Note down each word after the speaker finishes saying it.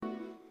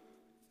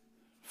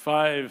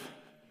5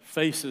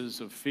 faces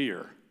of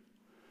fear.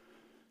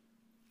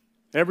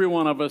 Every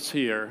one of us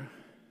here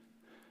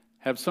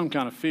have some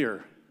kind of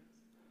fear.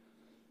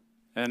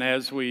 And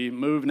as we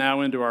move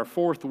now into our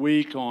 4th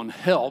week on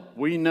help,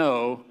 we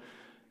know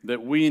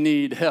that we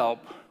need help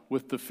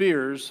with the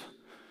fears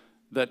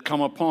that come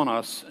upon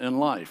us in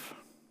life.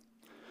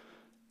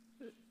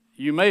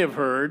 You may have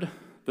heard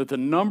that the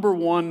number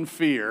one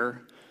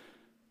fear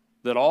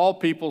that all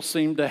people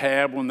seem to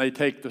have when they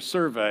take the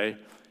survey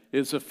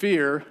is a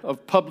fear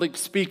of public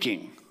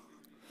speaking.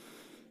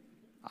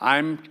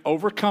 I'm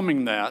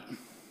overcoming that.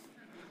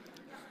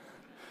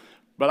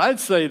 But I'd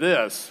say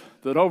this,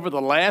 that over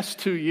the last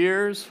 2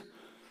 years,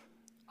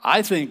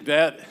 I think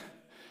that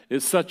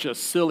is such a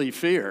silly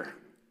fear.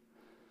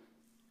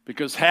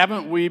 Because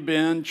haven't we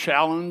been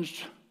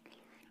challenged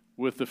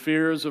with the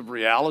fears of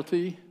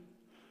reality,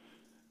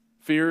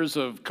 fears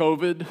of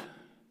COVID,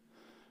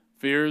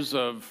 fears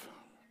of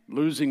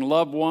losing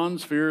loved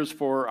ones, fears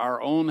for our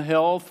own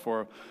health,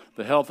 for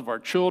the health of our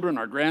children,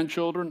 our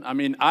grandchildren? I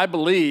mean, I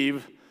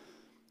believe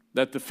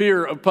that the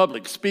fear of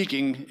public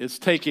speaking is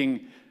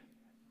taking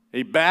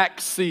a back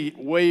seat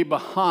way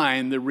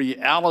behind the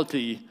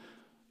reality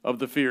of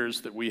the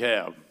fears that we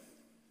have.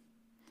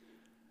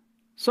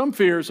 Some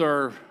fears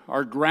are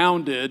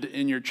grounded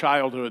in your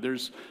childhood.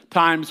 There's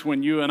times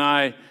when you and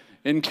I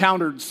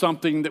encountered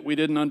something that we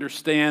didn't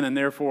understand, and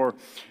therefore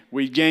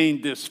we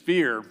gained this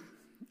fear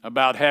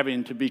about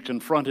having to be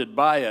confronted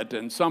by it.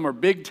 And some are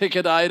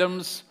big-ticket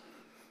items,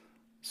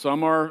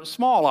 some are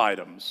small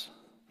items.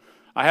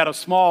 I had a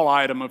small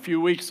item a few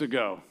weeks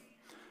ago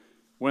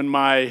when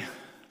my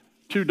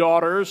 2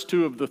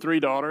 of the 3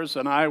 daughters,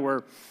 and I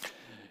were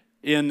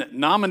in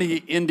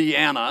Nominee,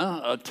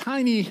 Indiana, a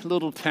tiny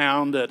little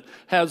town that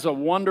has a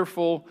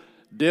wonderful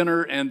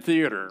dinner and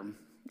theater.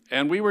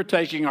 And we were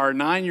taking our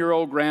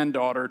 9-year-old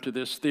granddaughter to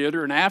this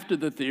theater, and after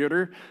the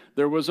theater,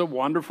 there was a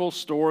wonderful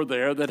store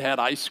there that had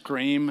ice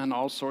cream and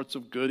all sorts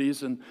of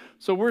goodies. And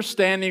so we're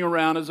standing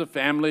around as a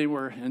family,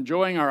 we're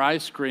enjoying our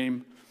ice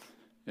cream,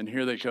 and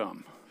here they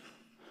come,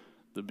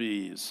 the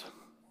bees.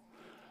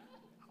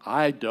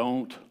 I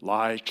don't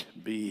like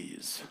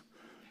bees.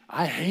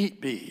 I hate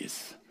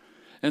bees.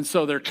 And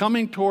so they're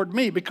coming toward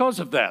me because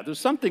of that. There's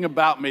something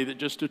about me that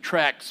just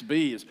attracts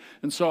bees.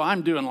 And so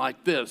I'm doing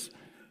like this.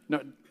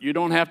 No, you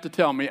don't have to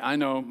tell me. I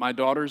know my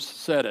daughters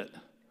said it.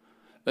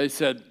 They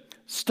said,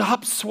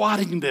 "Stop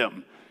swatting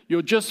them.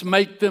 You'll just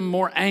make them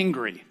more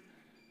angry."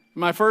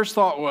 My first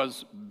thought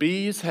was,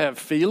 bees have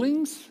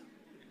feelings?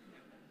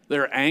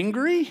 They're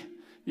angry?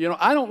 You know,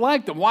 I don't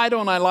like them. Why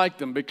don't I like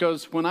them?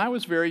 Because when I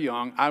was very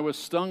young, I was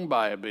stung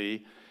by a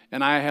bee,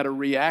 and I had a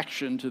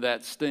reaction to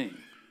that sting.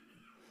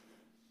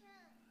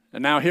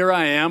 And now here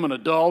I am, an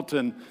adult,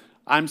 and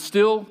I'm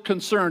still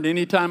concerned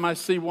anytime I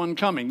see one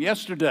coming.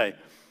 Yesterday,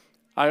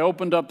 I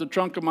opened up the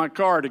trunk of my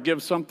car to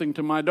give something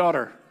to my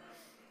daughter.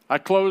 I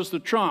closed the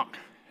trunk,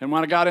 and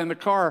when I got in the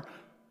car,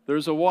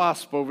 there's a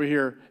wasp over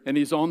here, and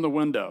he's on the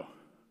window.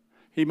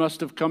 He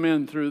must have come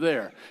in through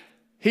there.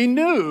 He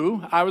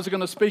knew I was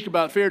going to speak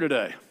about fear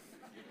today.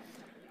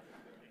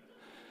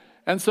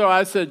 And so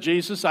I said,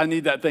 "Jesus, I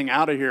need that thing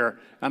out of here."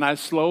 And I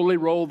slowly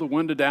rolled the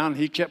window down.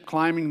 He kept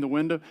climbing the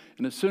window.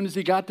 And as soon as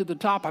he got to the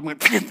top, I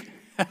went,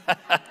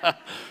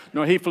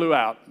 No, he flew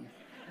out.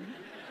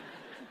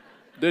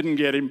 Didn't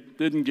get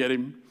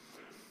him.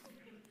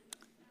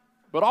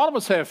 But all of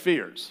us have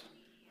fears.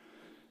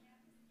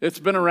 It's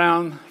been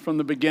around from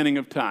the beginning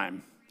of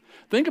time.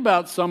 Think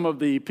about some of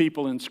the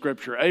people in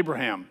Scripture.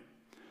 Abraham.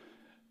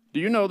 Do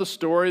you know the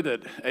story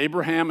that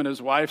Abraham and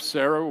his wife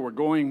Sarah were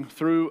going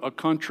through a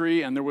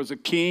country and there was a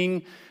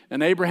king,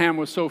 and Abraham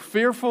was so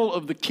fearful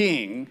of the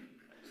king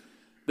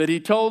that he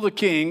told the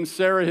king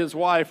Sarah, his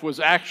wife, was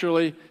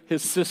actually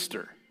his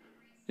sister.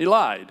 He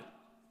lied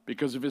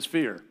because of his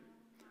fear.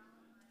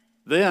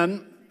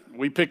 Then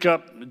we pick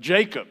up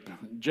Jacob.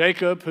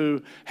 Jacob,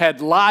 who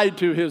had lied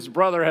to his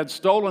brother, had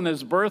stolen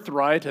his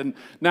birthright, and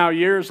now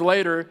years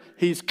later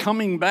he's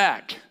coming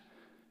back.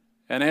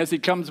 And as he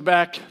comes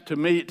back to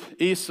meet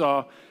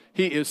Esau,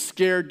 he is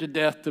scared to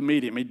death to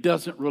meet him. He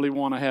doesn't really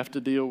want to have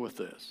to deal with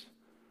this.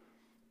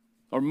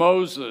 Or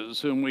Moses,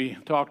 whom we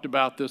talked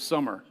about this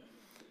summer.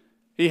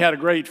 He had a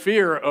great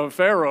fear of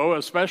Pharaoh,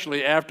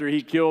 especially after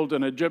he killed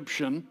an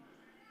Egyptian.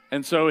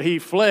 And so he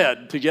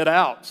fled to get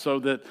out so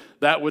that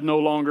that would no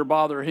longer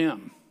bother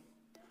him.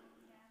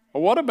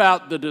 Well, what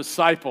about the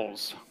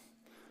disciples?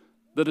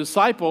 The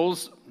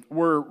disciples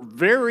were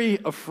very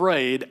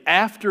afraid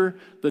after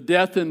the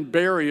death and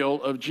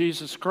burial of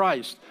Jesus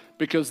Christ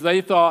because they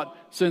thought,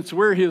 since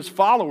we're his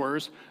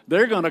followers,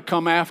 they're going to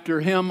come after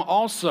him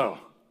also.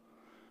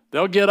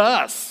 They'll get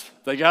us.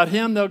 They got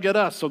him, they'll get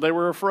us. So they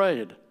were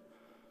afraid.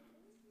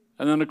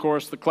 And then, of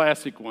course, the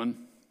classic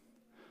one,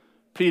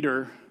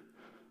 Peter,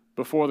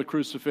 before the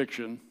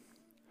crucifixion,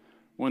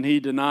 when he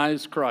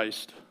denies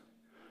Christ.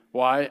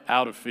 Why?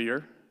 Out of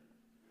fear.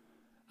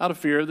 Out of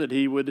fear that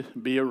he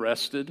would be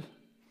arrested.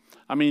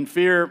 I mean,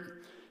 fear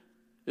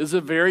is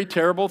a very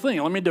terrible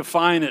thing. Let me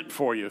define it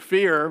for you.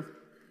 Fear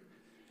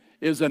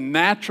is a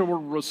natural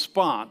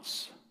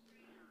response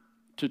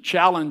to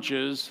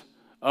challenges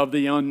of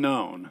the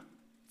unknown.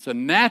 It's a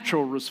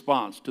natural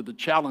response to the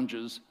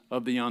challenges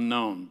of the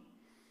unknown.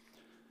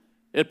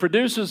 It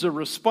produces a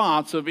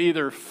response of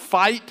either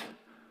fight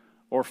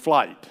or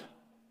flight.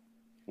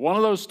 One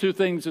of those two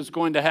things is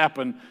going to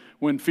happen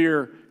when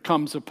fear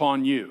comes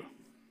upon you.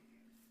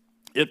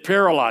 It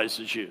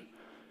paralyzes you.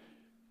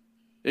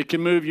 It can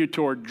move you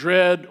toward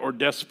dread or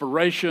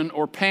desperation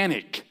or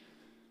panic.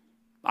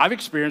 I've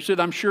experienced it.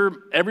 I'm sure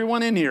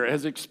everyone in here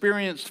has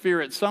experienced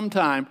fear at some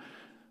time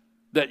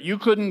that you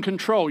couldn't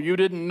control. You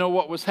didn't know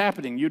what was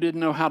happening. You didn't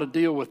know how to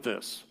deal with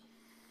this.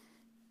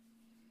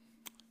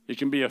 It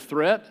can be a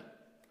threat,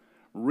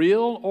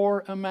 real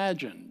or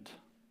imagined.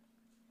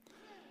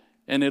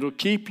 And it'll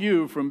keep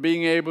you from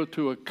being able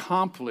to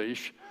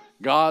accomplish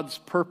God's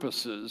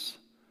purposes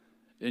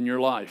in your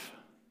life.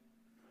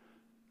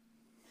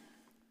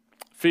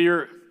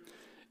 Fear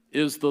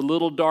is the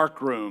little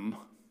dark room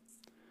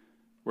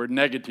where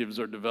negatives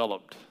are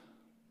developed.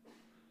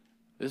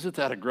 Isn't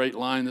that a great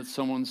line that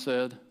someone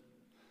said?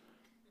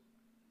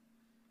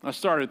 I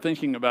started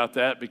thinking about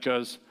that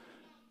because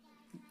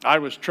I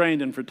was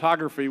trained in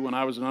photography when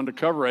I was an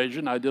undercover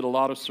agent. I did a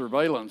lot of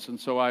surveillance, and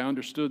so I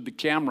understood the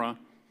camera.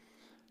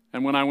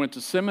 And when I went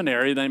to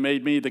seminary, they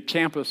made me the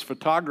campus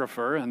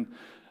photographer, and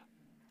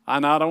I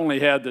not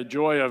only had the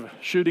joy of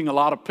shooting a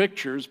lot of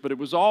pictures, but it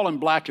was all in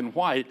black and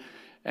white,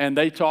 and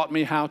they taught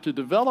me how to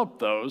develop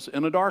those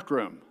in a dark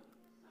room.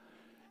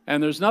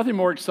 And there's nothing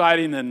more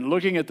exciting than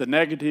looking at the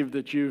negative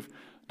that you've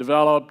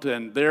developed,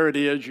 and there it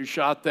is, you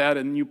shot that,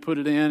 and you put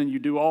it in, and you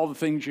do all the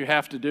things you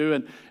have to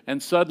do,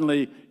 and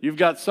suddenly you've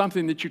got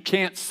something that you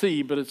can't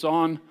see, but it's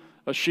on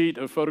a sheet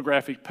of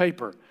photographic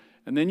paper.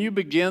 And then you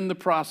begin the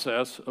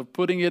process of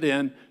putting it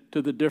in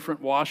to the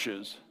different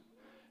washes.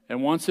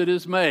 And once it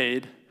is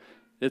made,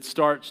 it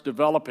starts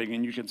developing,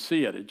 and you can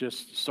see it. It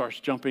just starts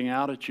jumping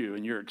out at you,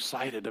 and you're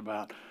excited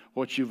about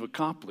what you've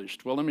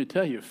accomplished. Well, let me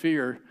tell you,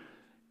 fear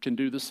can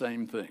do the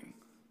same thing.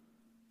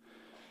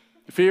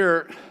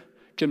 Fear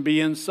can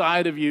be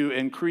inside of you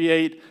and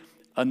create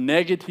a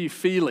negative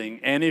feeling,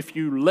 and if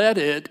you let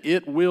it,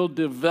 it will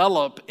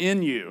develop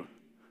in you,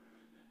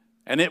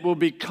 and it will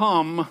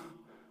become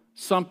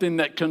something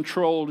that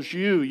controls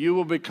you. You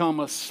will become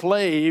a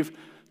slave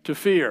to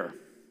fear.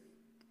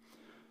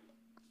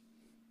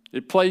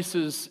 It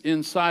places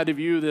inside of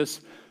you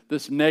this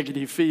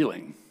negative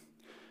feeling.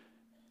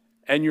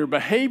 And your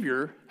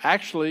behavior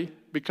actually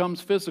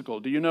becomes physical.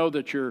 Do you know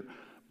that your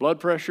blood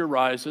pressure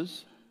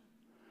rises?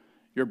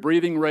 Your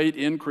breathing rate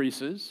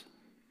increases.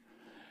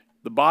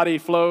 The body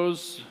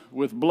flows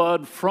with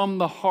blood from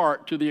the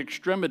heart to the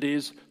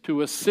extremities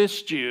to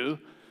assist you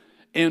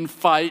in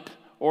fight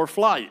or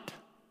flight.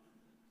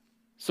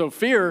 So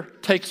fear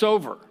takes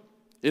over.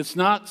 It's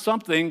not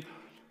something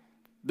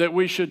that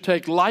we should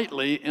take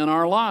lightly in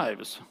our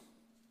lives.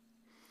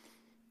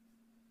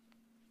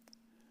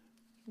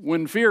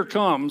 When fear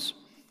comes,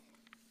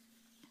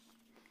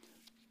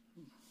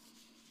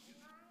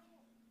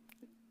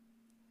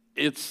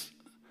 it's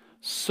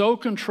so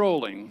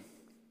controlling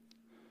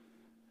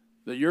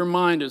that your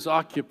mind is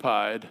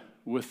occupied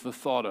with the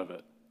thought of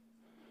it.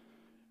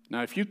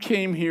 Now, if you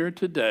came here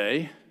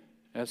today,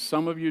 as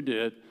some of you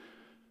did,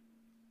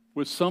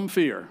 with some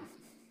fear,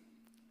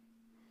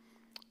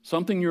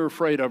 something you're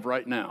afraid of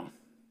right now,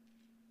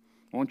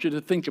 I want you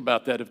to think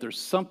about that. If there's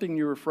something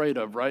you're afraid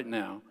of right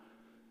now,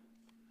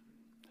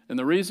 and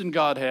the reason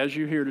God has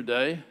you here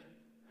today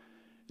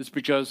is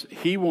because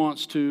He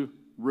wants to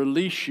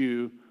release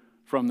you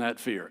from that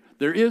fear.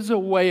 There is a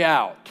way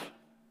out.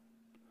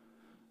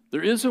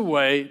 There is a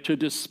way to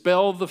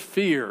dispel the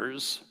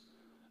fears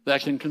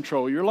that can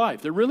control your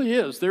life. There really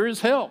is. There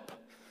is help.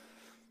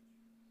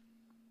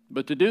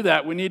 But to do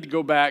that, we need to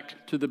go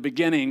back to the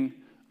beginning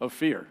of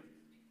fear.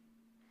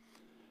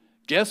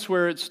 Guess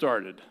where it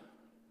started?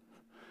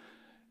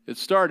 It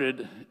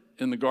started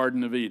in the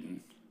Garden of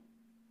Eden.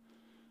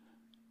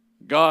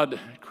 God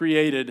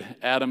created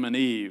Adam and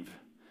Eve.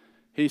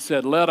 He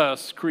said, "Let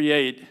us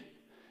create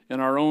in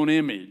our own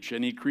image."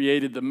 And He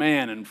created the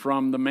man, and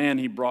from the man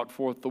He brought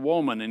forth the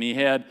woman. And He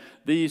had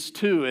these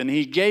two, and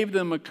He gave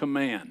them a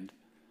command.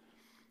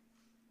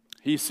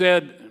 He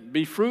said,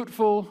 "Be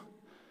fruitful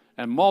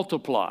and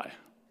multiply.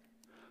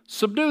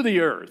 Subdue the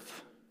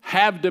earth.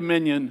 Have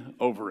dominion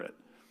over it."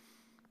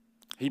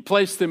 He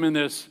placed them in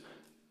this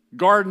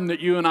garden that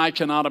you and I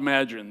cannot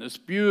imagine, this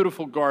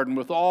beautiful garden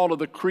with all of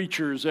the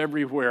creatures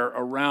everywhere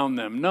around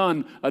them,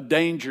 none a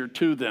danger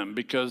to them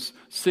because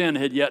sin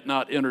had yet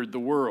not entered the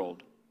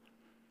world.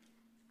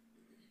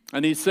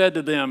 And He said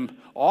to them,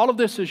 "All of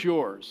this is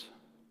yours,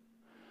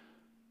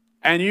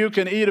 and you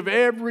can eat of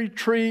every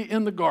tree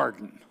in the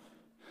garden,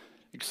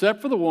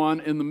 except for the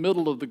one in the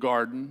middle of the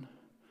garden,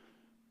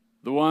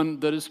 the one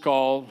that is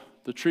called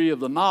the tree of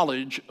the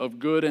knowledge of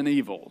good and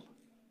evil."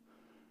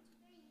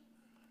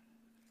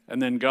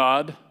 And then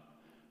God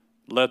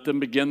let them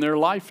begin their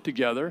life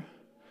together,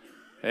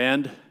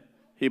 and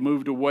He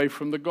moved away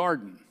from the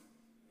garden.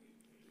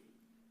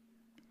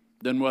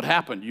 Then what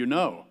happened? You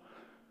know.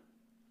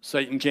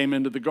 Satan came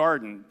into the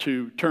garden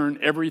to turn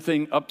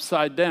everything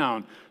upside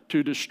down,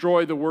 to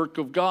destroy the work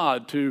of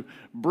God, to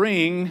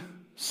bring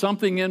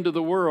something into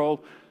the world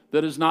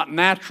that is not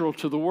natural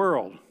to the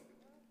world.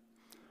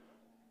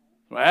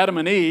 Adam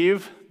and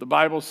Eve, the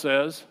Bible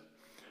says,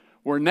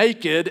 were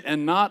naked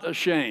and not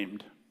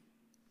ashamed.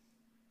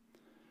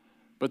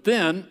 But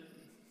then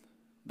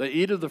they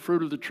eat of the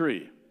fruit of the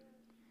tree.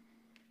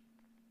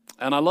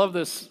 And I love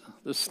this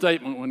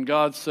statement when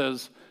God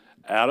says,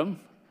 Adam,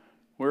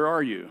 where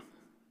are you?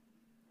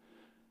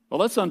 Well,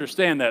 let's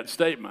understand that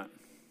statement.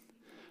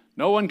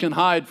 No one can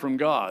hide from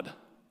God.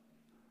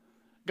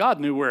 God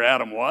knew where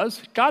Adam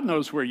was. God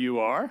knows where you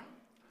are.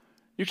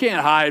 You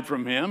can't hide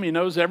from him. He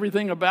knows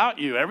everything about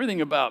you,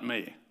 everything about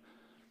me.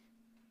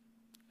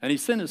 And he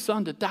sent his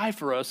son to die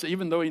for us,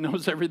 even though he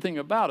knows everything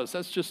about us.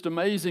 That's just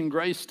amazing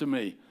grace to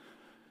me.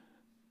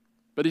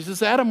 But he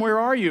says, Adam, where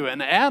are you?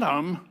 And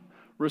Adam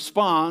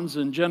responds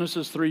in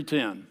Genesis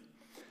 3:10.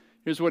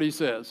 Here's what he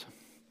says.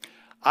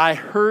 I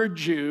heard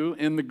you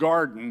in the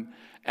garden,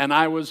 and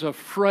I was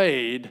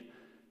afraid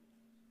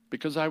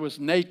because I was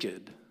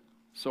naked,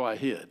 so I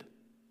hid.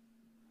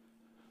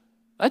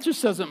 That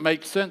just doesn't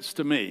make sense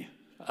to me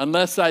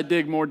unless I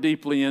dig more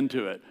deeply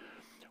into it.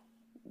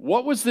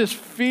 What was this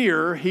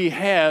fear he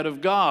had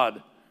of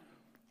God?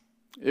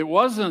 It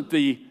wasn't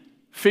the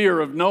fear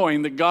of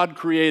knowing that God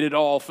created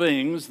all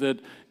things, that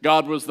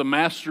God was the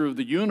master of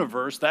the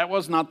universe. That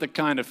was not the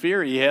kind of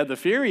fear he had. The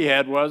fear he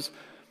had was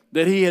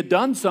that he had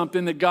done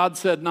something that God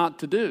said not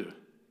to do.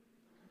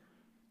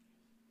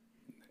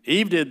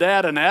 Eve did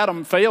that, and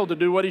Adam failed to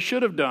do what he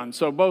should have done.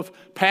 So both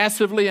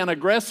passively and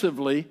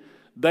aggressively,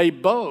 they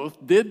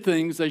both did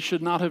things they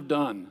should not have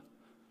done.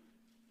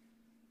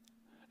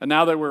 And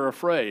now they were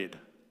afraid.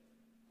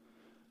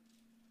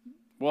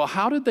 Well,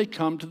 how did they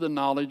come to the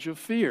knowledge of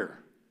fear?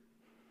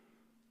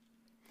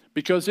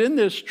 Because in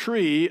this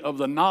tree of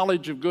the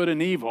knowledge of good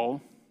and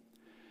evil,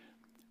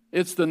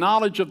 it's the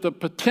knowledge of the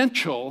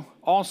potential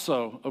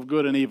also of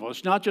good and evil.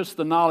 It's not just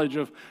the knowledge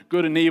of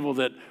good and evil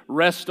that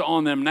rests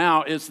on them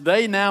now. It's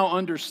they now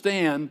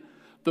understand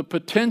the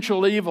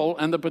potential evil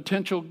and the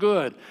potential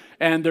good.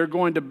 And they're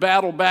going to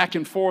battle back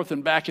and forth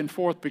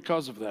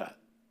because of that.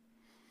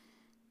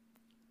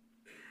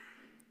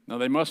 Now,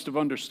 they must have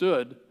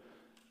understood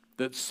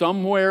that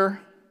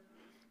somewhere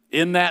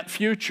in that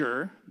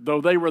future,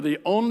 though they were the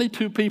only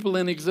two people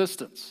in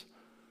existence,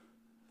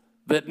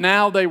 that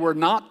now they were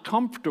not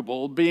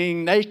comfortable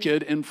being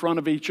naked in front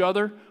of each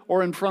other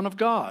or in front of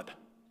God.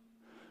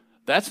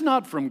 That's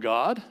not from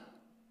God.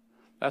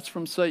 That's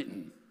from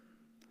Satan.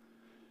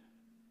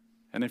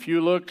 And if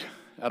you look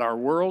at our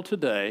world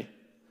today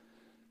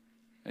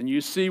and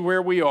you see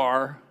where we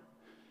are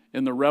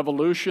in the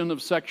revolution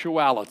of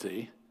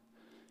sexuality,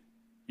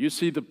 you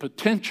see the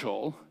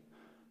potential,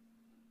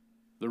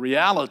 the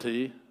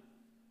reality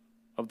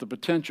of the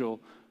potential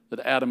that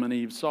Adam and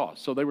Eve saw.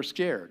 So they were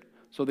scared.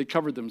 So they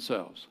covered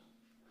themselves.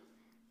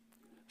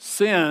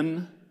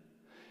 Sin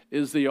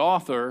is the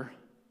author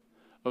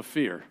of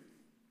fear.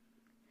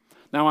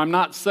 Now, I'm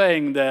not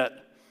saying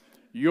that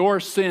your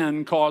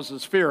sin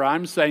causes fear.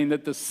 I'm saying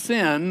that the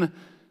sin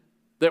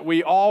that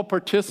we all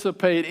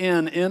participate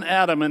in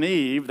Adam and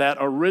Eve, that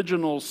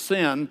original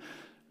sin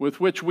with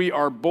which we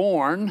are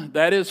born,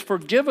 that is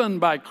forgiven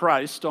by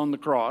Christ on the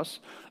cross,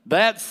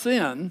 that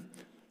sin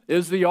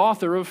is the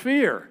author of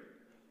fear.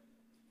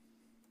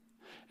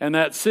 And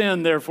that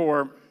sin,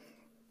 therefore,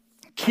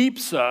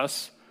 keeps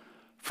us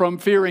from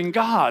fearing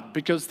God,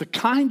 because the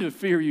kind of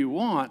fear you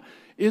want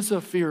is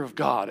a fear of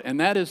God. And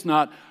that is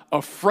not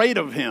afraid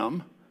of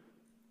him.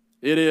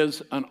 It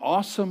is an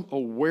awesome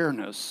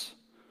awareness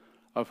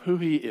of who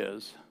he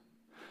is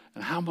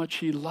and how much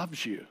he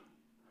loves you.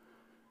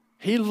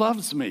 He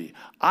loves me.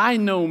 I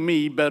know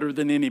me better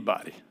than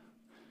anybody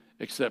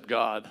except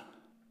God.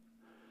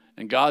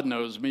 And God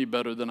knows me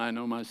better than I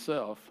know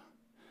myself.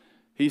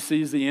 He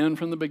sees the end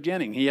from the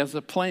beginning. He has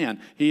a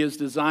plan. He has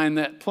designed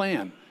that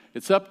plan.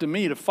 It's up to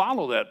me to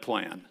follow that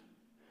plan.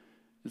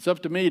 It's up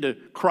to me to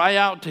cry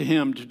out to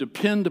him, to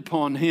depend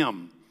upon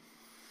him.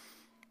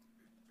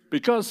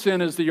 Because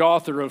sin is the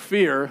author of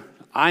fear,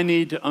 I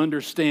need to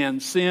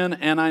understand sin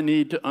and I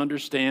need to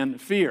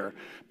understand fear.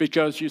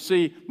 Because you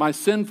see, my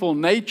sinful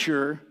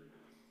nature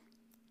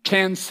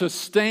can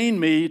sustain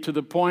me to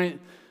the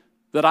point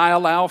that I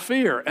allow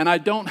fear. And I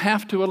don't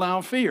have to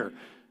allow fear.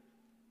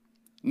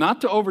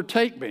 Not to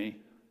overtake me,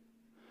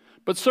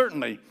 but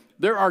certainly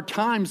there are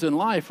times in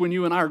life when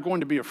you and I are going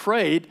to be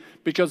afraid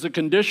because a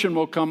condition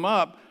will come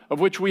up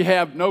of which we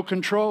have no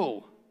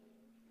control.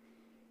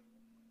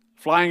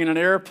 Flying in an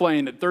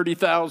airplane at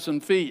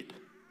 30,000 feet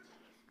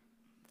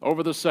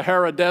over the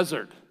Sahara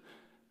Desert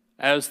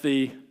as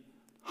the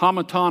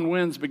Hamilton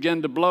winds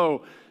begin to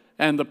blow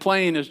and the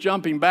plane is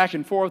jumping back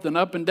and forth and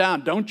up and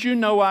down. Don't you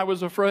know I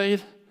was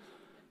afraid?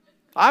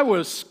 I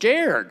was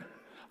scared.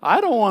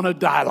 I don't want to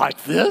die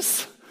like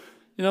this.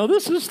 You know,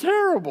 this is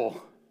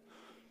terrible.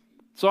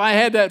 So I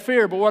had that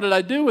fear, but what did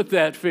I do with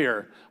that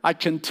fear? I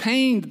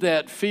contained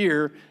that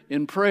fear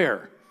in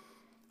prayer.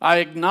 I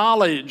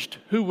acknowledged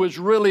who was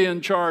really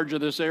in charge of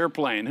this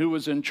airplane, who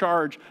was in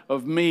charge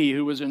of me,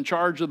 who was in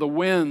charge of the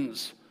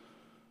winds.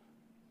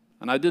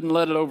 And I didn't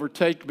let it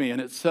overtake me,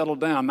 and it settled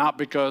down, not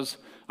because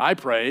I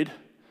prayed,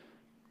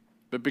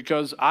 but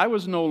because I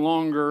was no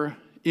longer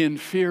in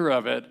fear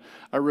of it.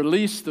 I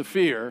released the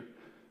fear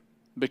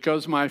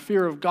because my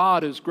fear of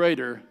God is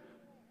greater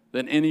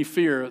than any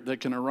fear that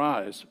can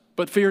arise.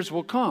 But fears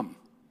will come.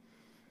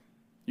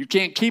 You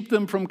can't keep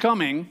them from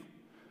coming,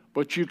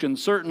 but you can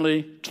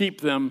certainly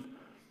keep them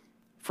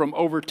from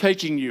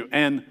overtaking you.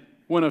 And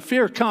when a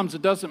fear comes,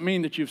 it doesn't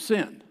mean that you've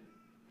sinned.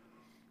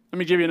 Let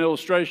me give you an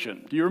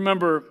illustration. Do you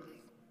remember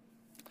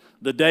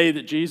the day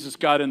that Jesus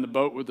got in the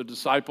boat with the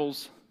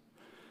disciples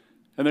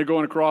and they're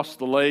going across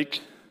the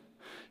lake?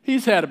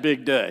 He's had a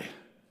big day.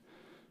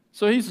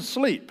 So he's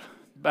asleep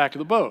back of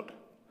the boat.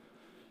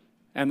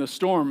 And the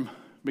storm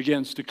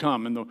begins to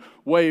come and the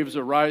waves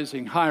are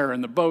rising higher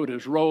and the boat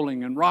is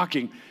rolling and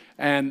rocking.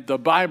 And the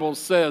Bible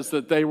says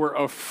that they were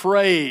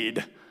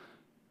afraid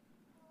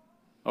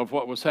of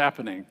what was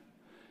happening.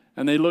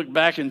 And they look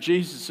back and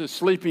Jesus is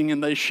sleeping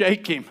and they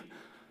shake him.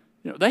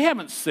 You know, they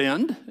haven't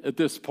sinned at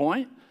this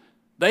point.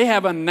 They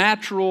have a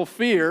natural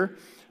fear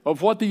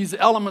of what these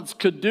elements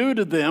could do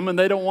to them, and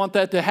they don't want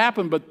that to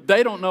happen, but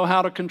they don't know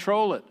how to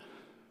control it.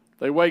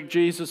 They wake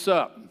Jesus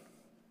up.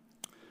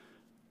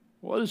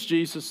 What does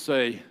Jesus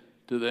say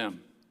to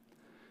them?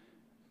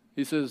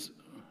 He says,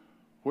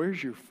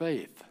 "Where's your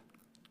faith?"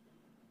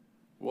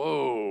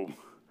 Whoa.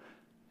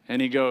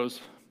 And he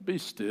goes, "Be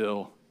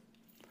still."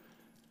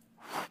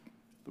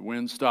 The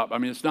wind stopped. I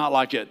mean, it's not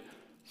like it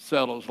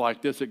settles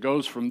like this. It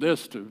goes from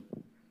this to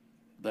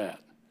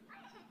that.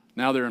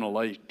 Now they're in a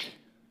lake,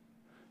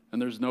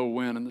 and there's no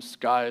wind, and the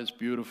sky is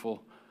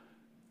beautiful.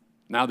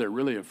 Now they're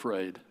really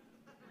afraid.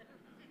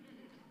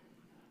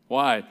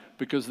 Why?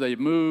 Because they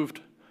moved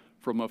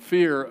from a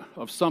fear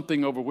of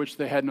something over which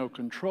they had no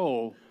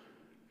control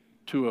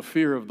to a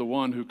fear of the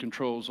one who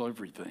controls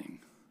everything.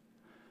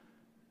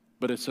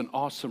 But it's an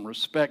awesome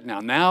respect now.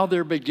 Now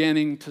they're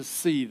beginning to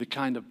see the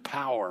kind of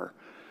power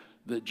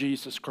that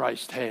Jesus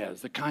Christ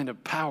has, the kind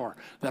of power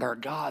that our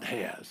God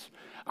has.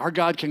 Our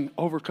God can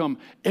overcome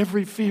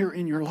every fear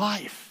in your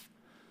life.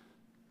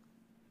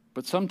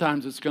 But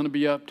sometimes it's going to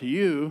be up to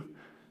you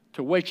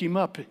to wake him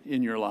up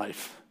in your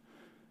life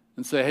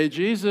and say, "Hey,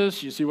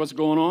 Jesus, you see what's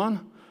going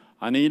on?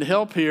 I need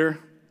help here."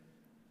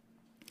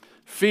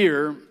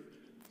 Fear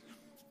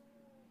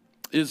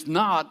is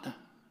not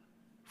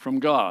from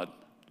God.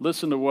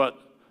 Listen to what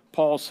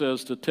Paul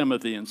says to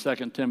Timothy in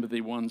 2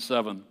 Timothy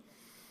 1:7.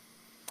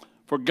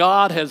 "For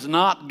God has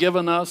not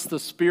given us the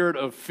spirit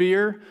of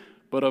fear,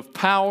 but of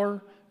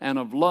power and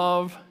of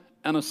love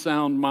and a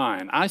sound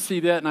mind." I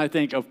see that and I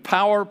think of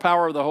power,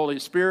 power of the Holy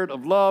Spirit,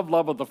 of love,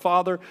 love of the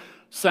Father,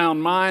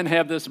 sound mind.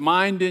 Have this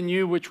mind in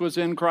you which was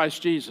in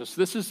Christ Jesus.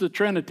 This is the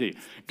Trinity.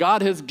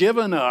 God has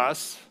given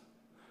us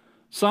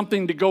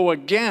something to go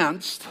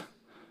against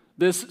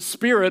this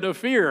spirit of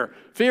fear.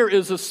 Fear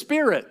is a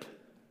spirit.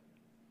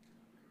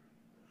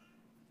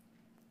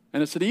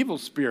 And it's an evil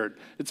spirit.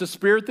 It's a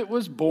spirit that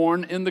was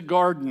born in the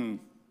garden.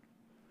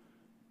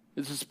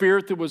 It's a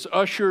spirit that was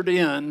ushered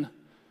in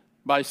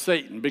by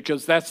Satan,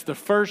 because that's the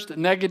first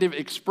negative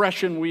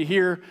expression we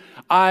hear.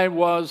 I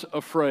was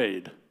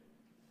afraid.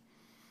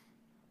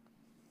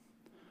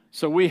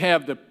 So we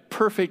have the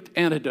perfect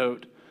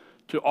antidote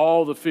to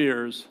all the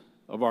fears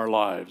of our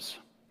lives.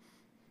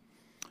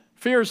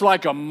 Fear is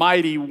like a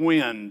mighty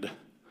wind,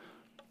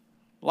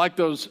 like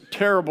those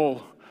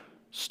terrible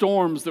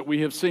storms that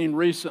we have seen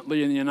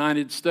recently in the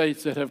United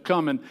States that have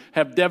come and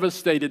have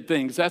devastated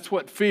things. That's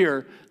what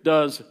fear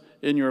does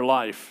in your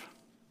life.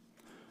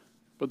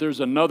 But there's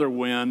another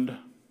wind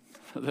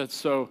that's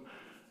so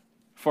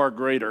far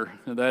greater,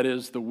 and that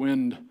is the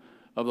wind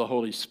of the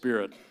Holy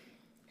Spirit.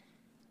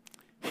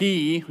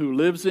 He who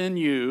lives in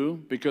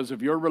you, because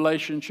of your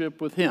relationship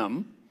with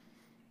him,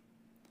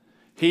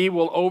 he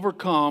will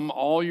overcome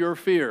all your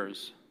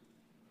fears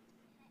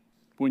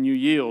when you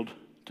yield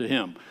to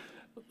him.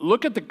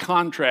 Look at the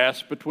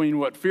contrast between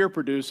what fear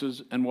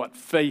produces and what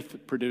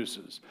faith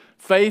produces.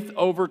 Faith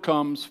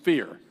overcomes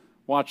fear.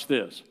 Watch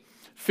this.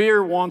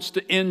 Fear wants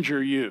to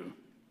injure you,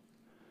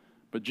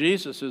 but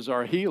Jesus is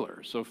our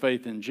healer, so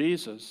faith in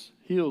Jesus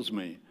heals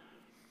me.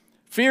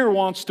 Fear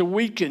wants to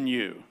weaken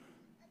you,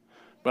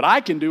 but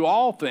I can do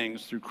all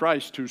things through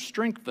Christ who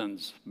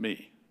strengthens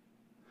me.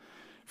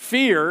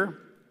 Fear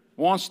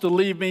wants to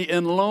leave me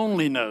in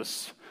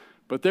loneliness,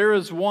 but there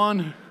is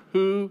one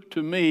who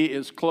to me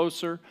is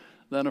closer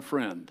than a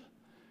friend,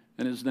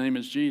 and his name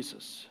is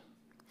Jesus.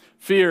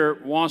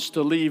 Fear wants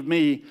to leave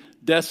me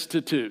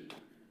destitute,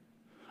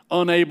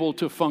 unable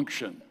to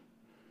function.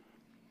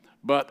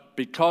 But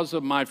because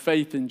of my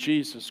faith in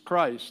Jesus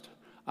Christ,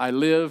 I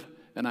live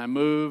and I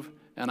move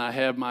and I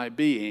have my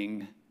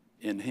being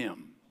in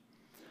him.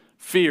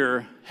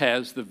 Fear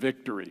has the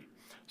victory.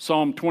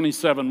 Psalm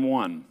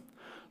 27:1.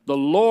 The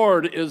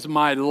Lord is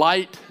my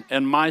light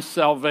and my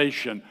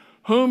salvation.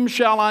 Whom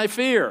shall I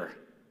fear?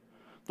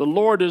 The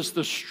Lord is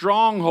the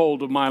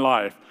stronghold of my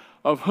life.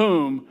 Of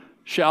whom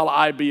shall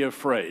I be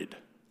afraid?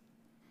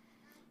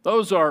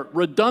 Those are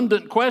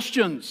redundant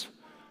questions.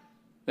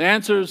 The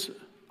answer is,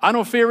 I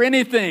don't fear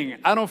anything.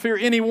 I don't fear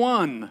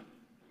anyone.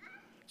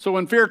 So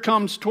when fear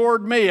comes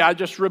toward me, I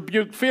just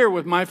rebuke fear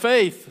with my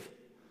faith.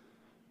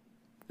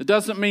 It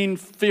doesn't mean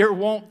fear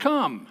won't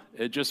come.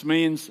 It just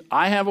means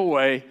I have a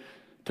way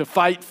to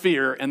fight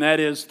fear, and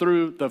that is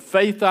through the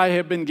faith I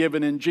have been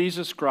given in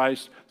Jesus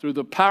Christ, through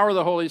the power of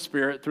the Holy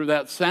Spirit, through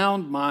that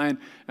sound mind,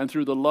 and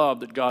through the love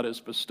that God has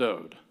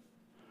bestowed.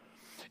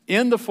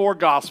 In the four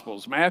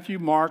Gospels, Matthew,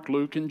 Mark,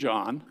 Luke, and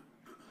John,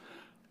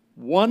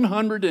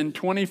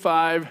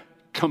 125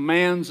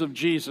 commands of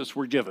Jesus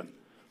were given.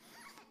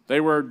 They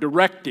were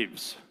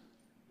directives.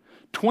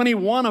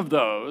 21 of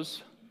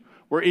those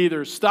were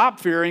either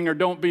stop fearing or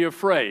don't be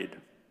afraid.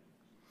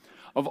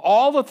 Of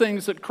all the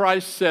things that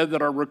Christ said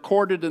that are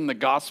recorded in the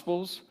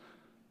Gospels,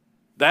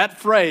 that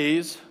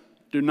phrase,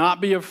 do not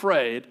be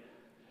afraid,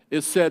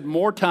 is said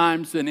more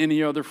times than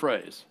any other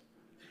phrase.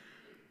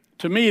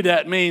 To me,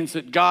 that means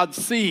that God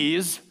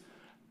sees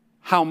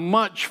how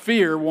much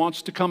fear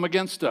wants to come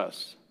against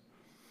us.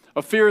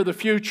 A fear of the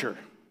future.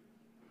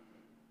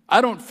 I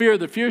don't fear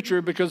the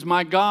future because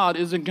my God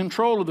is in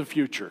control of the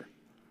future.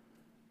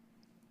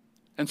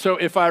 And so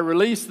if I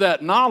release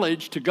that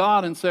knowledge to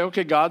God and say,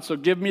 okay, God, so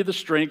give me the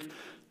strength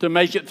to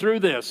make it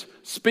through this.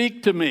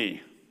 Speak to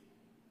me.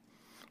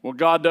 Well,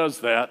 God does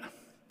that.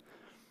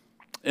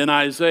 In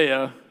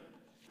Isaiah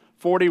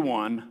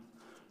 41,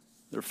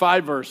 there are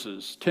 5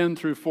 verses, 10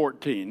 through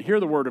 14. Hear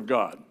the word of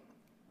God.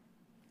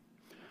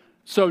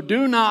 So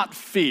do not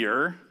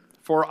fear,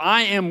 for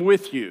I am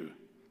with you.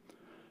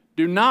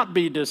 Do not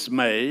be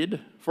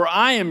dismayed, for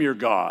I am your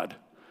God.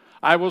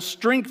 I will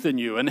strengthen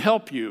you and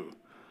help you.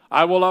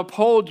 I will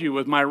uphold you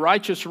with my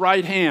righteous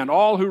right hand.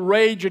 All who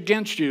rage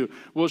against you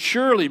will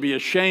surely be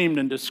ashamed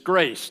and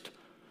disgraced.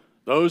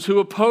 Those who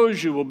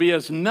oppose you will be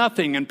as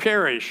nothing and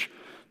perish.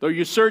 Though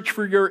you search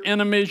for your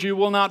enemies, you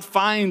will not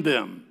find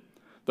them.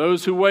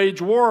 Those who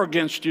wage war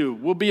against you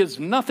will be as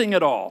nothing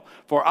at all.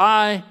 For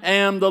I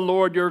am the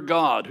Lord your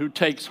God, who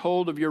takes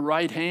hold of your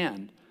right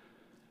hand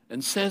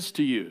and says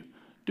to you,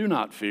 do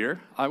not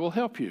fear, I will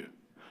help you.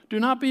 Do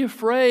not be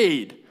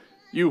afraid,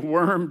 you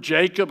worm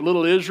Jacob,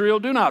 little Israel.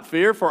 Do not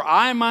fear, for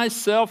I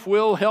myself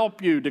will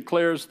help you,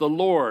 declares the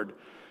Lord,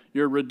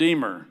 your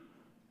Redeemer,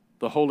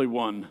 the Holy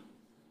One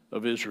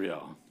of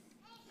Israel.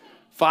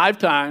 5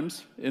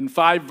 times in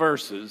 5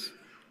 verses,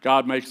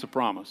 God makes a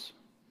promise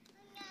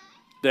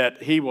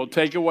that he will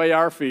take away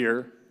our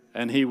fear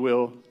and he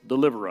will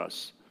deliver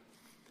us.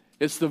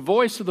 It's the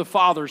voice of the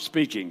Father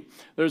speaking.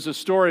 There's a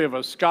story of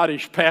a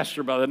Scottish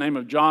pastor by the name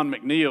of John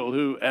McNeill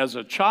who, as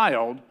a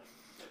child,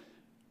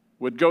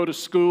 would go to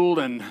school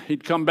and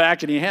he'd come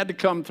back and he had to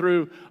come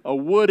through a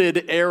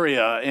wooded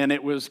area and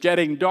it was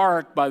getting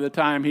dark by the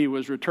time he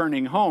was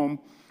returning home.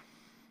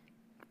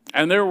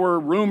 And there were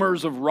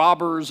rumors of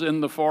robbers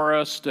in the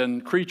forest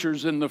and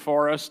creatures in the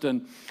forest,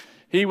 and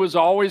he was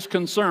always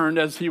concerned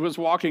as he was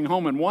walking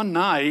home. And one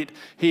night,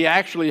 he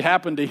actually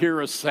happened to hear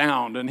a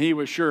sound, and he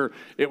was sure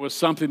it was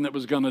something that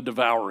was going to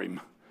devour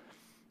him.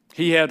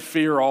 He had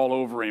fear all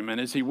over him, and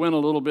as he went a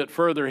little bit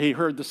further, he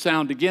heard the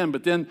sound again,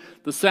 but then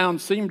the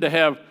sound seemed to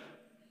have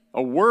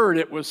a word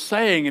it was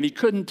saying, and he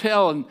couldn't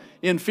tell, and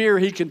in fear,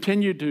 he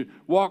continued to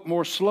walk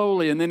more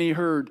slowly, and then he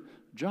heard,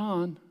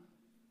 John.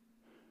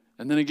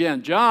 And then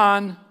again,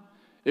 John.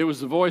 It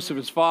was the voice of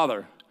his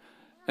father.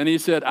 And he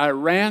said, I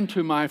ran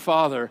to my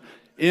father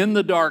in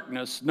the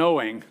darkness,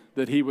 knowing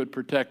that he would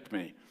protect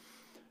me.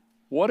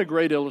 What a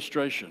great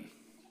illustration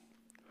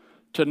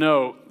to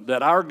know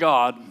that our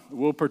God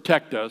will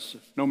protect us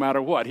no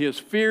matter what. His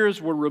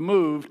fears were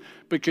removed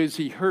because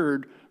he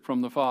heard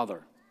from the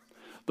Father.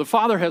 The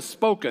Father has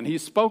spoken.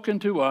 He's spoken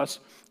to us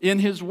in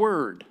his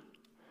word.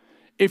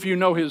 If you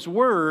know his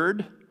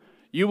word,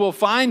 you will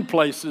find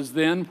places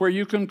then where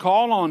you can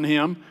call on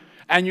him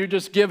and you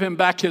just give him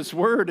back his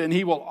word and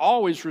he will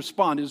always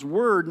respond. His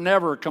word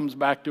never comes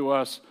back to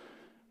us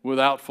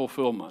without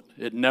fulfillment.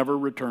 It never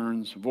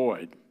returns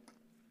void.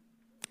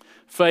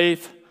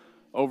 Faith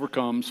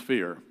overcomes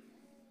fear.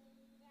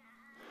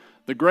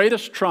 The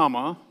greatest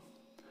trauma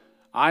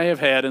I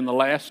have had in the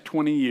last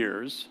 20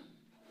 years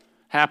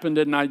happened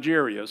in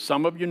Nigeria.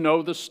 Some of you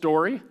know the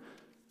story.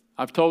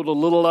 I've told a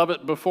little of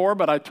it before,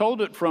 but I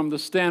told it from the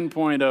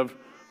standpoint of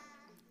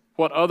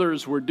what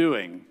others were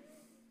doing.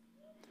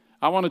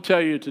 I want to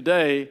tell you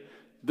today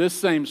this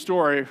same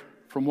story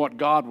from what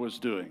God was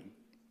doing.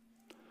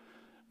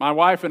 My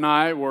wife and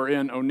I were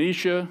in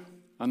Onitsha,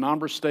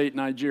 Anambra State,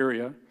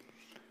 Nigeria.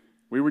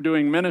 We were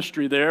doing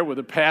ministry there with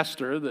a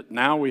pastor that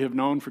now we have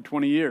known for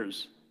 20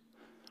 years.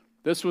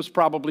 This was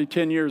probably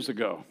 10 years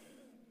ago.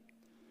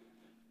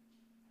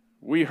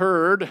 We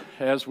heard,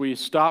 as we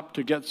stopped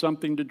to get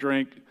something to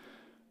drink,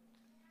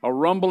 a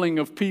rumbling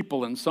of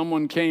people, and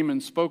someone came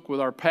and spoke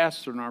with our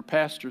pastor, and our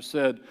pastor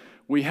said,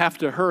 we have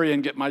to hurry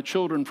and get my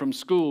children from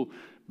school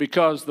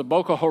because the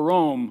Boko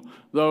Haram,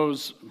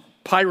 those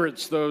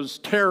pirates, those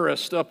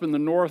terrorists up in the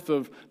north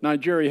of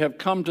Nigeria have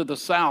come to the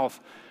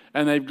south,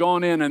 and they've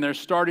gone in and they're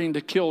starting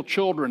to kill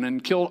children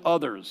and kill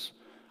others.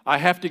 I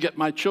have to get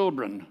my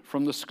children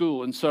from the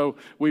school. And so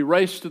we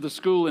raced to the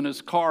school in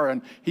his car,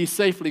 and he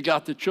safely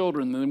got the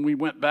children. And then we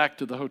went back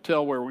to the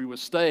hotel where we were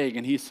staying,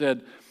 and he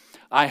said,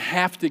 I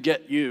have to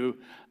get you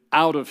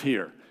out of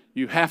here.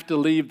 You have to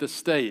leave the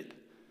state.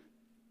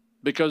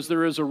 Because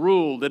there is a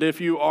rule that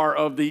if you are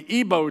of the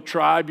Igbo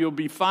tribe, you'll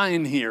be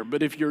fine here.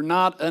 But if you're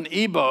not an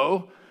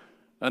Igbo,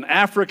 an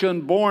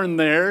African born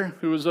there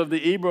who is of the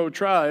Igbo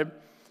tribe,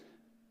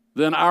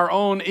 then our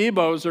own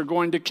Igbos are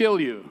going to kill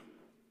you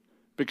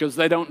because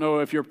they don't know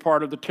if you're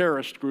part of the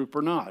terrorist group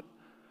or not.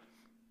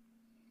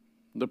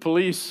 The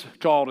police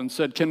called and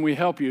said, "Can we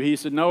help you?" He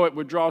said, "No, it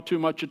would draw too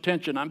much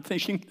attention." I'm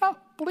thinking, "No,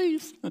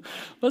 please,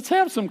 let's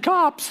have some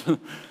cops."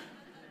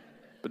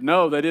 But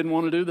no, they didn't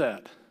want to do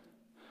that.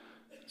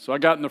 So I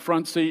got in the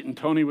front seat and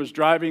Tony was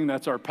driving.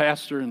 That's our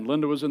pastor. And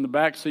Linda was in the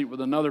back seat with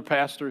another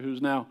pastor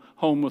who's now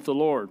home with the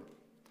Lord.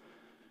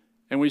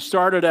 And we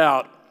started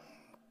out,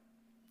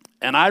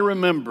 and I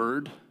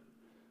remembered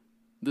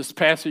this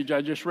passage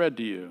I just read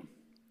to you.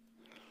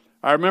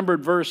 I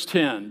remembered verse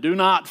 10. "Do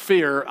not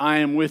fear, I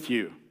am with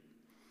you."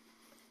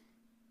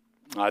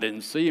 I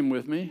didn't see him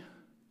with me.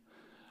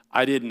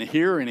 I didn't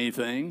hear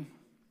anything.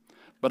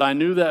 But I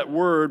knew that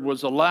word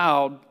was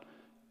allowed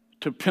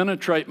to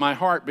penetrate my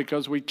heart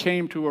because we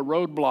came to a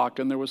roadblock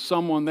and there was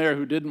someone there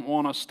who didn't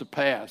want us to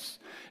pass.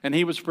 And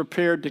he was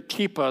prepared to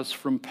keep us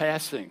from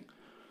passing.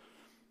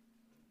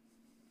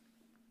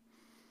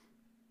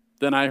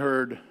 Then I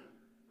heard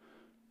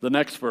the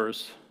next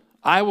verse,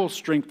 "I will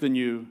strengthen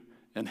you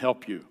and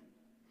help you."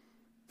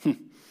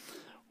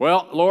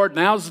 Well, Lord,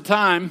 now's the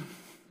time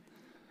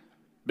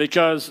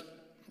because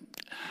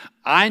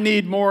I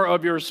need more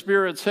of your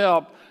Spirit's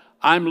help.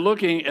 I'm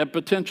looking at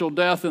potential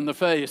death in the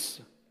face.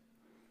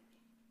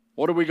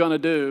 What are we going to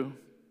do?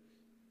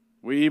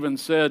 We even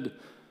said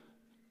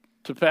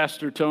to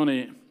Pastor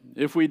Tony,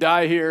 if we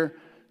die here,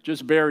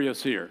 just bury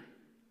us here.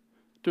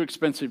 Too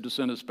expensive to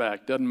send us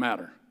back, doesn't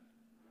matter.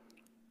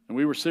 And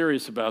we were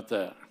serious about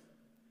that.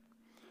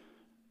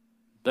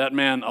 That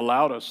man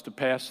allowed us to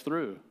pass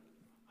through.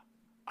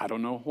 I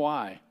don't know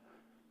why.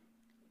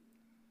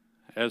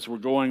 As we're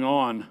going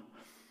on,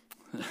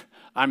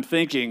 I'm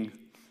thinking,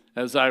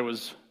 as I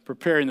was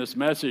preparing this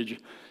message,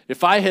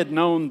 if I had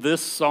known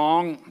this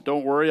song,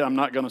 don't worry, I'm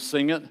not going to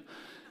sing it.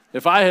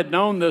 If I had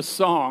known this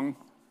song,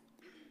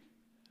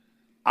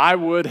 I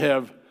would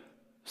have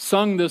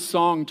sung this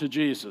song to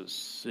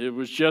Jesus. It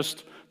was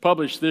just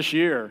published this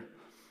year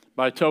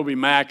by Toby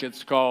Mack.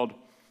 It's called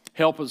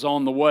 "Help Is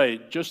on the Way."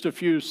 Just a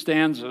few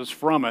stanzas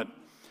from it.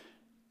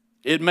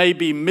 "It may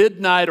be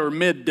midnight or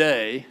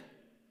midday,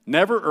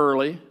 never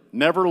early,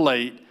 never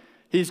late.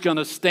 He's going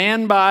to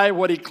stand by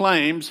what he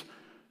claims.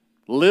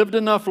 Lived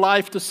enough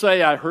life to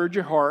say, I heard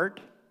your heart.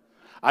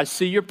 I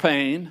see your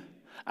pain.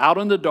 Out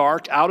in the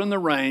dark, out in the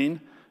rain.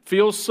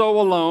 Feel so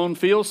alone,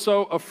 feel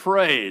so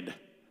afraid.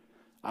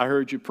 I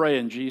heard you pray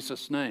in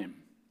Jesus' name.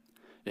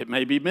 It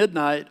may be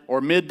midnight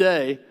or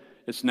midday.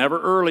 It's never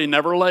early,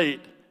 never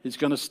late. He's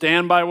going to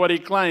stand by what he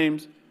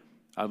claims.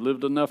 I've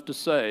lived enough to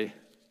say,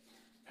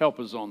 help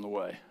is on the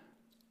way."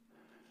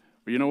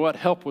 Well, you know what?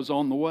 Help was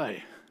on the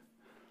way.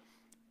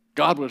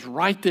 God was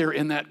right there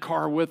in that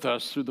car with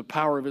us through the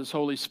power of his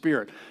Holy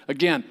Spirit.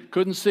 Again,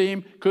 couldn't see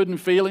him, couldn't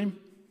feel him,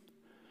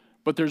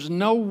 but there's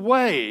no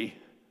way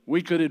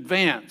we could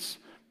advance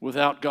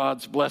without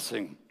God's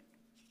blessing.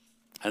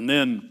 And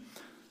then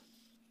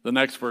the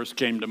next verse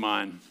came to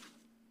mind.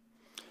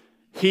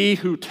 "He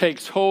who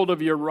takes hold of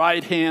your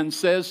right hand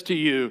says to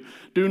you,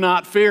 'Do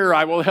not fear,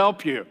 I will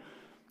help you.'"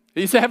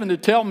 He's having to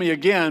tell me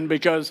again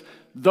because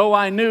though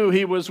I knew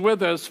he was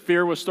with us,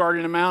 fear was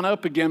starting to mount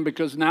up again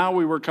because now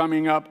we were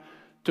coming up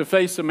to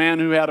face a man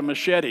who had a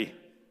machete.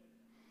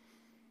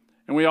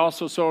 And we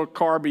also saw a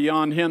car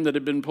beyond him that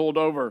had been pulled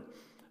over,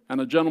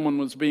 and a gentleman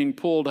was being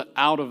pulled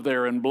out of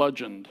there and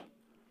bludgeoned.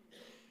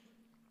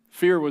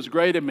 Fear was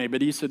great in me,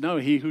 but he said, "No,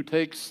 he who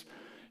takes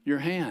your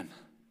hand,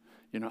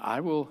 I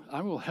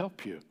will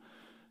help you.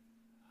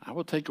 I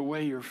will take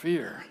away your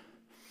fear."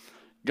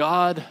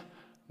 God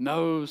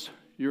knows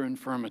your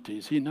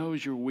infirmities. He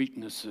knows your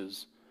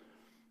weaknesses.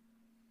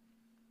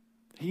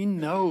 He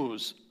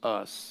knows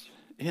us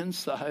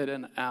inside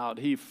and out.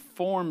 He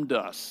formed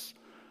us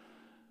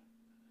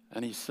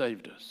and he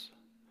saved us.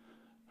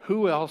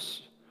 Who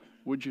else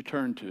would you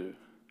turn to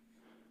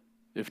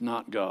if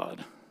not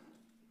God?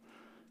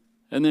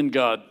 And then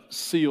God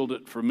sealed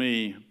it for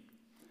me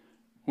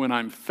when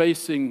I'm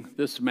facing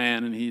this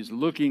man and he's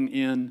looking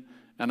in,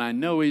 and I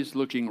know he's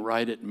looking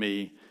right at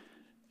me.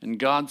 And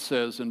God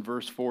says in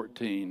verse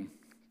 14,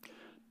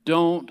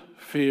 "Don't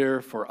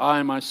fear, for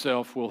I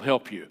myself will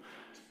help you."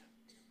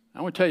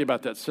 I want to tell you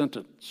about that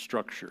sentence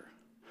structure.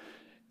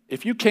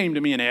 If you came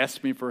to me and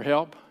asked me for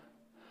help,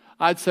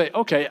 I'd say,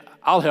 "Okay,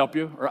 I'll help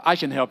you," or "I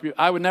can help you."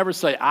 I would never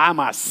say, "I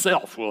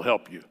myself will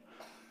help you."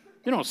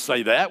 You don't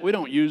say that. We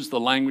don't use the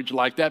language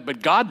like that,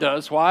 but God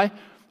does. Why?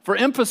 For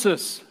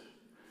emphasis.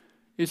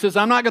 He says,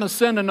 "I'm not going to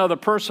send another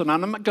person.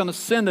 I'm not going to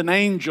send an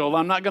angel.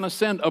 I'm not going to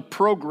send a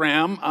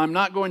program. I'm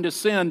not going to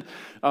send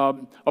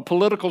a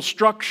political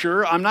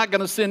structure. I'm not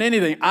going to send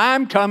anything.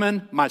 I'm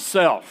coming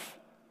myself."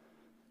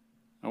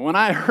 And when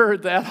I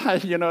heard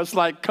that, it's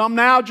like, "Come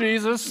now,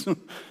 Jesus.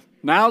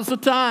 Now's the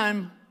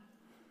time."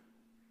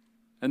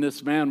 And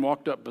this man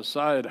walked up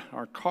beside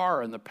our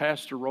car, and the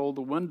pastor rolled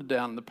the window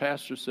down, and the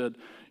pastor said,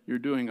 "You're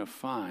doing a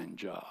fine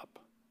job."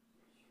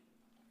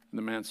 And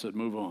the man said,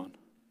 "Move on."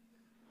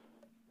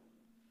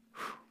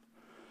 Whew.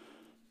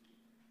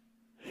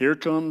 Here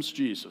comes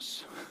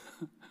Jesus.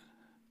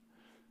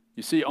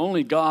 You see,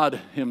 only God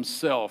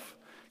himself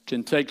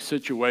can take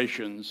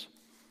situations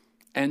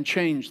and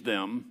change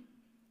them.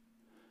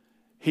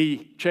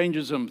 He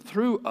changes them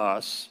through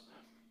us,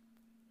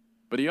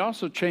 but he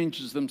also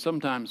changes them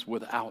sometimes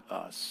without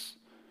us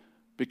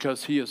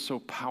because he is so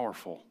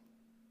powerful.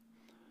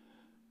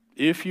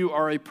 If you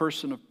are a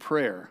person of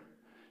prayer,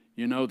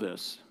 you know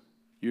this.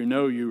 You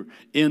know you're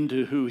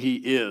into who he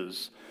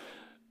is.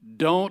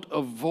 Don't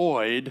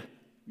avoid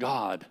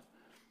God.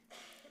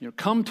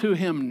 Come to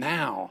him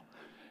now,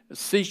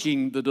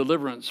 seeking the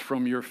deliverance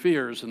from your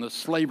fears and the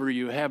slavery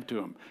you have to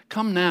him.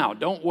 Come now,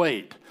 don't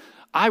wait.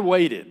 I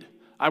waited.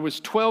 I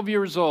was 12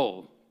 years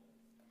old.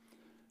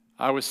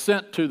 I was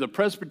sent to the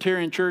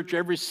Presbyterian Church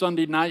every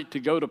Sunday night to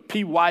go to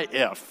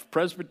PYF,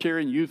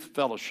 Presbyterian Youth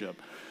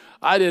Fellowship.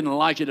 I didn't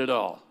like it at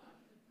all.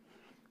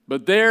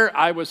 But there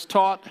I was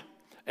taught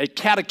a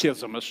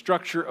catechism, a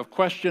structure of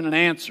question and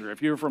answer.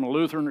 If you're from a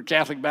Lutheran or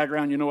Catholic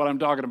background, you know what I'm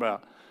talking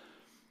about.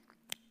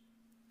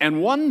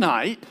 And one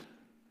night,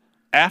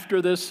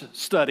 after this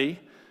study,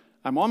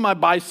 I'm on my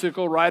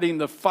bicycle riding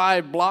the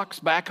 5 blocks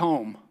back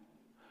home.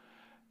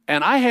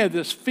 And I had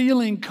this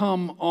feeling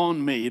come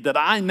on me that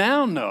I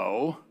now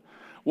know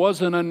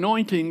was an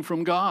anointing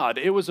from God.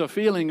 It was a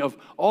feeling of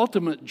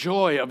ultimate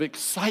joy, of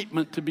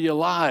excitement to be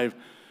alive,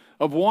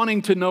 of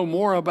wanting to know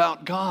more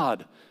about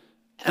God.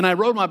 And I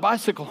rode my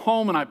bicycle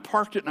home, and I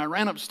parked it, and I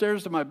ran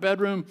upstairs to my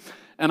bedroom,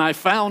 and I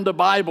found a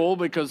Bible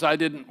because I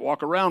didn't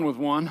walk around with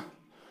one.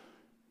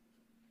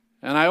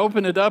 And I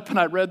opened it up, and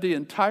I read the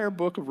entire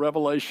book of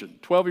Revelation,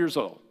 12 years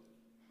old.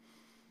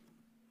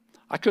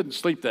 I couldn't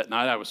sleep that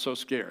night. I was so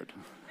scared.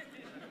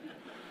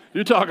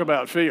 You talk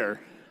about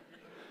fear.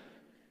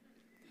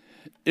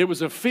 It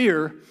was a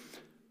fear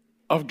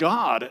of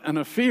God and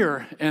a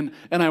fear, and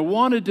I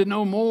wanted to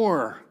know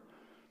more.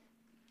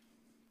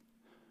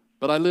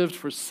 But I lived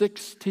for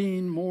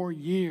 16 more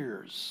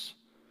years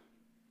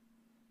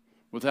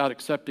without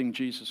accepting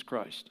Jesus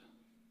Christ.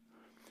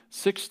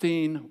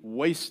 16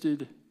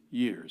 wasted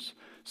years.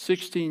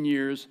 16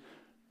 years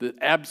that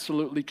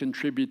absolutely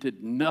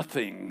contributed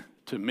nothing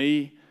to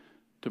me,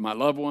 to my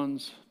loved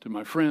ones, to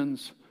my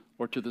friends,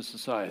 or to the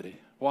society.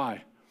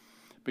 Why?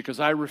 Because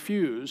I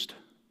refused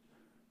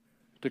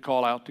to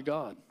call out to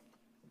God.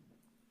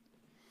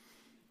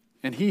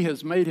 And he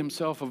has made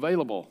himself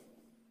available.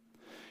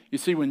 You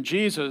see, when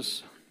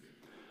Jesus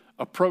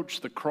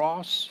approached the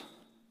cross,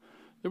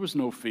 there was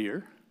no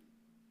fear.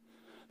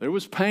 There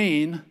was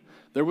pain.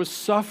 There was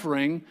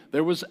suffering.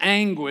 There was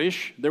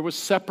anguish. There was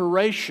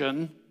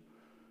separation.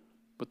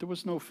 But there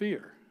was no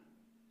fear.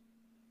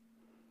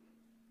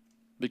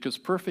 Because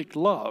perfect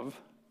love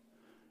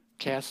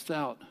casts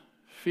out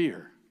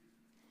fear.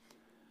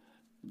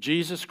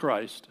 Jesus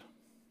Christ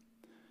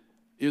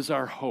is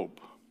our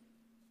hope.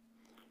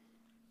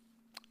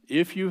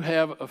 If you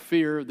have a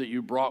fear that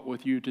you brought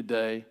with you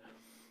today,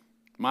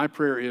 my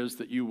prayer is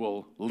that you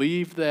will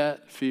leave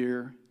that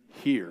fear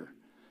here.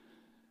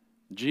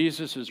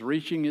 Jesus is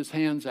reaching his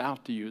hands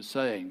out to you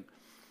saying,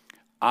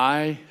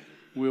 I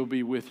will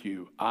be with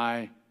you.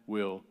 I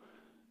will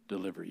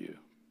deliver you.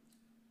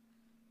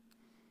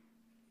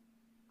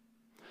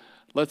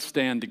 Let's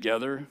stand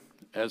together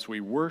as we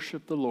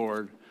worship the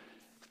Lord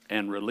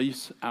and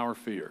release our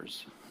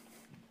fears.